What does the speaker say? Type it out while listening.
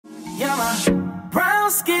Yeah, my brown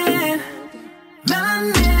skin,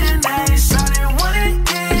 melanin, ayy, shawty what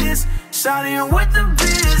it is, shawty what the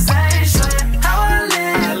biz, ayy, shawty how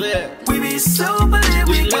I live. We be super lit,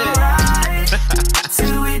 we go right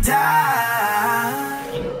till we die.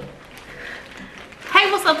 Hey,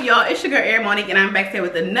 what's up y'all? It's your girl Arial'Monique and I'm back there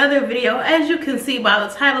with another video. As you can see by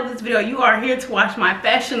the title of this video, you are here to watch my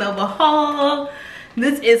Fashion Nova haul.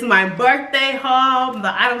 This is my birthday haul.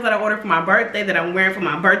 The items that I ordered for my birthday that I'm wearing for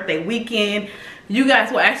my birthday weekend. You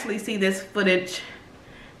guys will actually see this footage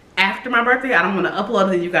after my birthday. I don't want to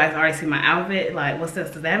upload it. You guys already see my outfit. Like, what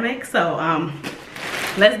sense does that make? So,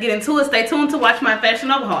 let's get into it. Stay tuned to watch my Fashion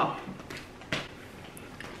Nova haul.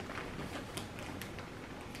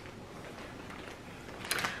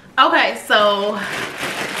 Okay, so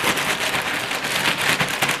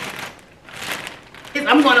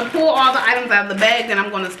I'm going to pull all the items out of the bag, then I'm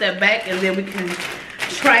going to step back and then we can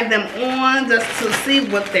try them on just to see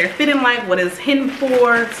what they're fitting like, what it's hidden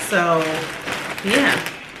for. So, yeah.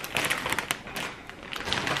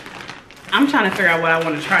 I'm trying to figure out what I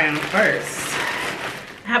want to try on first.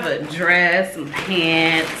 I have a dress, some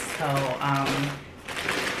pants, so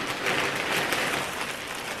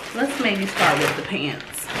let's maybe start with the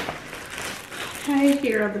pants. Okay,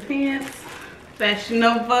 here are the pants. Fashion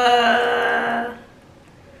Nova.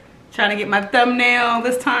 Trying to get my thumbnail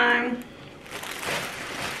this time.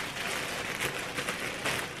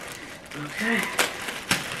 Okay.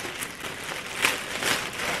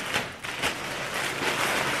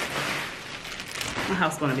 My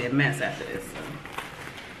house is going to be a mess after this. So.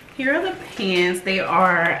 Here are the pants. They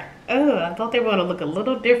are, I thought they were going to look a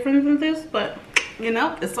little different than this, but you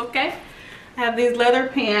know, it's okay. I have these leather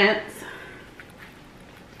pants.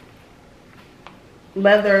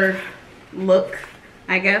 Leather look,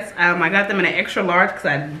 I guess. I got them in an extra large because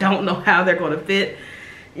I don't know how they're going to fit.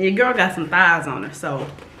 And your girl got some thighs on her, so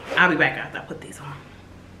I'll be back after I put these on.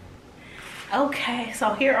 Okay,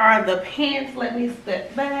 so here are the pants. Let me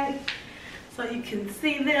step back so you can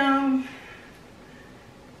see them.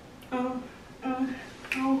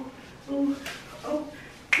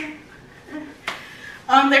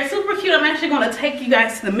 They're super cute. I'm actually going to take you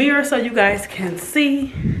guys to the mirror so you guys can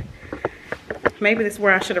see. Maybe this is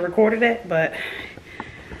where I should have recorded it, but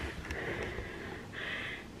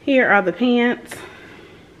here are the pants.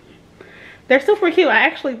 They're super cute. I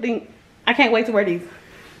actually think, I can't wait to wear these.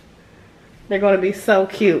 They're going to be so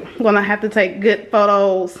cute. I'm going to have to take good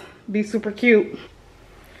photos, be super cute.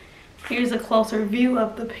 Here's a closer view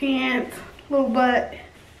of the pants. Little butt.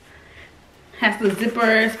 Has the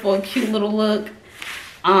zippers for a cute little look.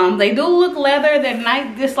 They do look leather. They're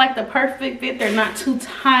nice, just like the perfect fit. They're not too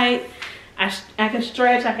tight. I can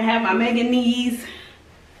stretch. I can have my mega knees.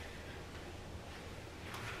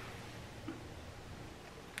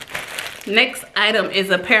 Next item is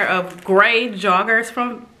a pair of gray joggers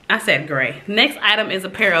from, I said gray. Next item is a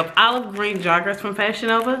pair of olive green joggers from Fashion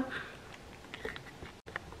Nova.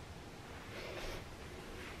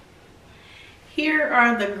 Here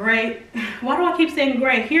are the gray, why do I keep saying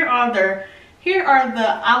gray? Here are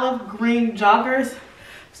the olive green joggers.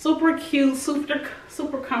 Super cute,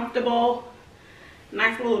 super comfortable.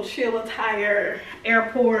 Nice little chill attire,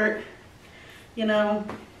 airport, you know.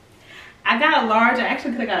 I got a large. I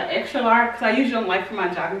actually could have got an extra large because I usually don't like for my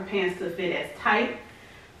jogging pants to fit as tight.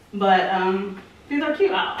 But these are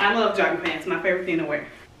cute. I love jogging pants. My favorite thing to wear.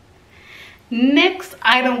 Next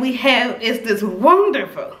item we have is this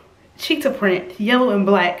wonderful cheetah print, yellow and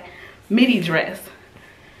black midi dress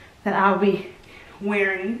that I'll be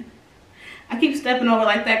wearing. I keep stepping over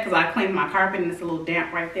like that because I cleaned my carpet and it's a little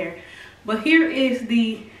damp right there. But here is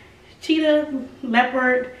the cheetah,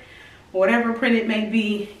 leopard, whatever print it may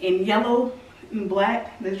be, in yellow and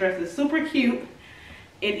black. This dress is super cute.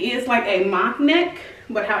 It is like a mock neck,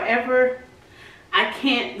 but however, I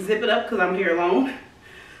can't zip it up because I'm here alone.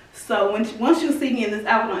 So once you see me in this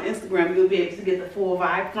outfit on Instagram, you'll be able to get the full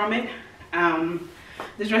vibe from it.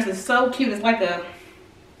 This dress is so cute. It's like a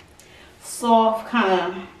soft kind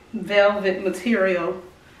of velvet material.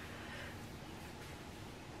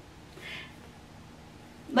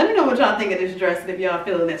 Let me know what y'all think of this dress and if y'all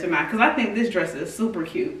feeling this or not, because I think this dress is super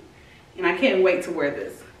cute and I can't wait to wear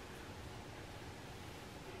this.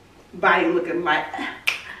 Body looking like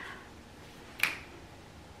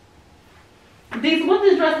Diesel. What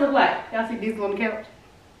does this dress look like? Y'all see Diesel on the couch?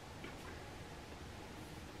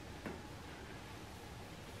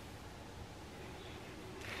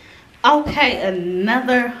 Okay,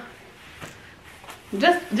 another.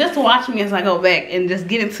 Just watch me as I go back and just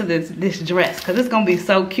get into this dress, because it's gonna be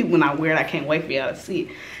so cute when I wear it. I can't wait for y'all to see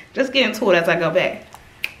it. Just get into it as I go back.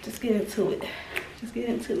 Just get into it. Just get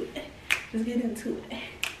into it. Just get into it.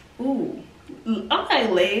 Ooh,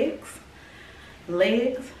 okay, legs,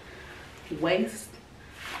 waist,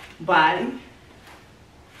 body.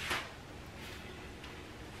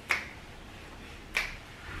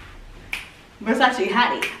 Versace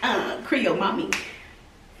hottie, Creole mommy.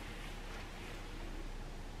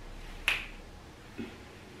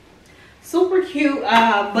 Super cute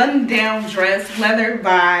button down dress, leather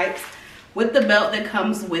vibes with the belt that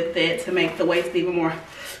comes with it to make the waist even more.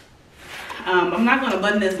 I'm not gonna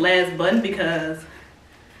button this last button because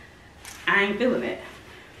I ain't feeling it.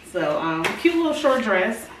 So cute little short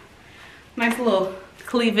dress, nice little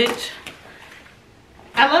cleavage.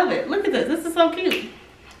 I love it. Look at this. This is so cute.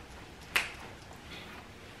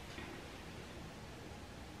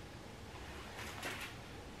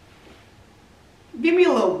 Give me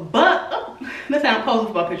a little butt. Oh, that's how I'm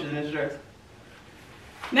posing for my pictures in this dress.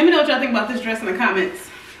 Let me know what y'all think about this dress in the comments.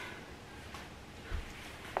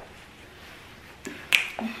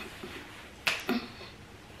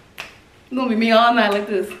 It's gonna be me all night like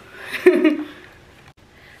this.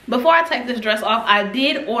 Before I take this dress off, I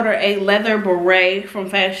did order a leather beret from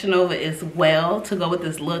Fashion Nova as well to go with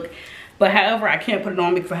this look. But however, I can't put it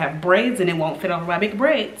on because I have braids and it won't fit over my big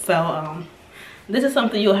braids. So this is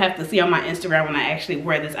something you'll have to see on my Instagram when I actually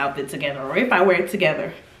wear this outfit together, or if I wear it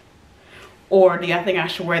together. Or do y'all think I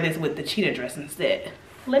should wear this with the cheetah dress instead?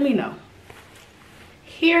 Let me know.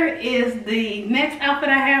 Here is the next outfit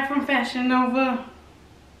I have from Fashion Nova.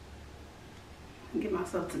 Get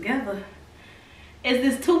myself together. It's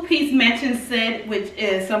this two-piece matching set, which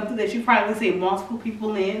is something that you probably see multiple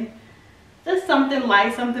people in. Just something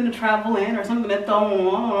light, something to travel in, or something to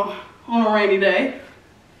throw on a rainy day.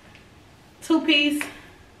 Two-piece.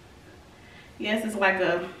 Yes, it's like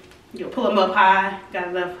a, you'll pull them up high. Got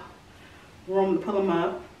enough room to pull them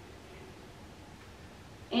up.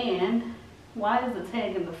 And why is the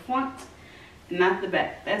tag in the front, not the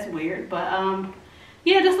back? That's weird, but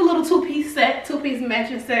yeah, just a little two-piece set, two-piece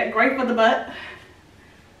matching set. Great for the butt.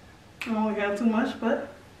 I don't really got too much,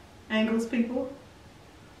 but angles, people.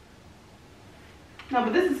 No,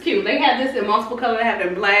 but this is cute. They have this in multiple colors. They have it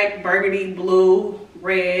in black, burgundy, blue,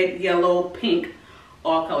 red, yellow, pink,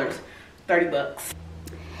 all colors. 30 bucks.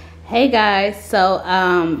 Hey guys, so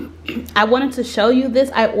I wanted to show you this.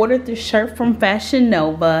 I ordered this shirt from Fashion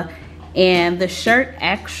Nova, and the shirt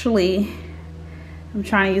actually, I'm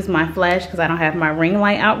trying to use my flash because I don't have my ring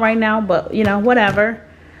light out right now, but you know, whatever.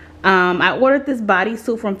 I ordered this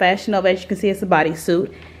bodysuit from Fashion Nova. As you can see, it's a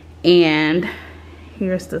bodysuit, and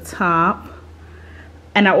here's the top.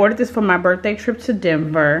 And I ordered this for my birthday trip to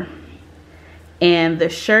Denver, and the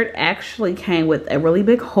shirt actually came with a really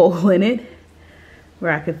big hole in it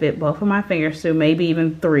where I could fit both of my fingers through, maybe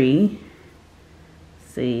even 3.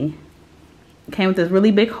 See, it came with this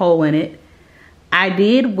really big hole in it. I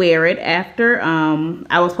did wear it after,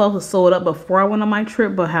 I was supposed to sew it up before I went on my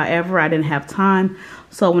trip, but however, I didn't have time.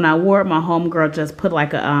 So when I wore it, my homegirl just put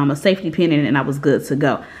like a safety pin in it and I was good to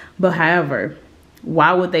go. But however,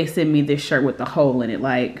 why would they send me this shirt with the hole in it?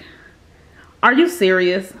 Like, are you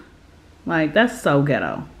serious? Like, that's so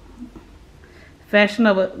ghetto. Fashion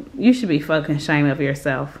Nova, you should be fucking ashamed of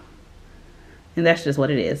yourself. And that's just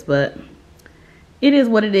what it is. But it is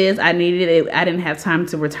what it is. I needed it. I didn't have time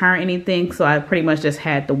to return anything, so I pretty much just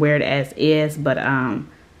had to wear it as is. But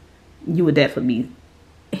you would definitely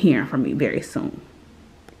be hearing from me very soon.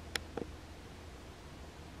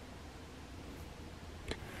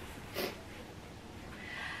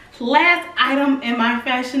 Last item in my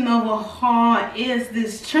Fashion Nova haul is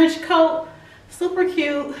this trench coat. Super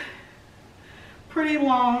cute. Pretty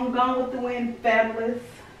long. Gone with the Wind. Fabulous.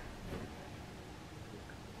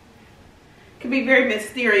 Can be very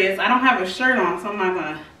mysterious. I don't have a shirt on, so I'm not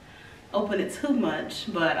going to open it too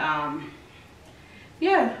much. But,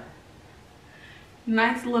 yeah.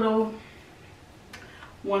 Nice little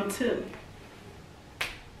 1-2.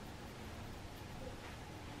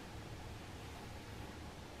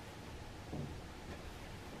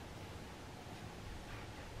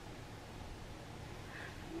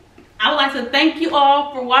 I would like to thank you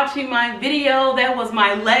all for watching my video. That was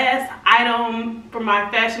my last item for my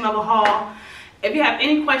Fashion Nova haul. If you have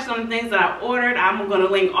any questions on the things that I ordered, I'm going to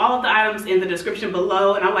link all of the items in the description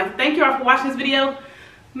below. And I would like to thank you all for watching this video.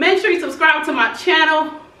 Make sure you subscribe to my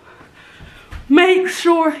channel. Make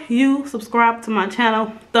sure you subscribe to my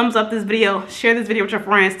channel. Thumbs up this video. Share this video with your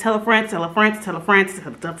friends. Tell a friend, tell a friend, tell a friend,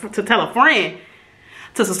 to tell a friend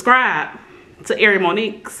to subscribe to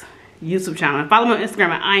Arial'Monique's YouTube channel. And follow me on Instagram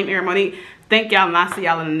at I'm Arial'Monique. Thank y'all, and I'll see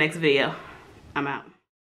y'all in the next video. I'm out.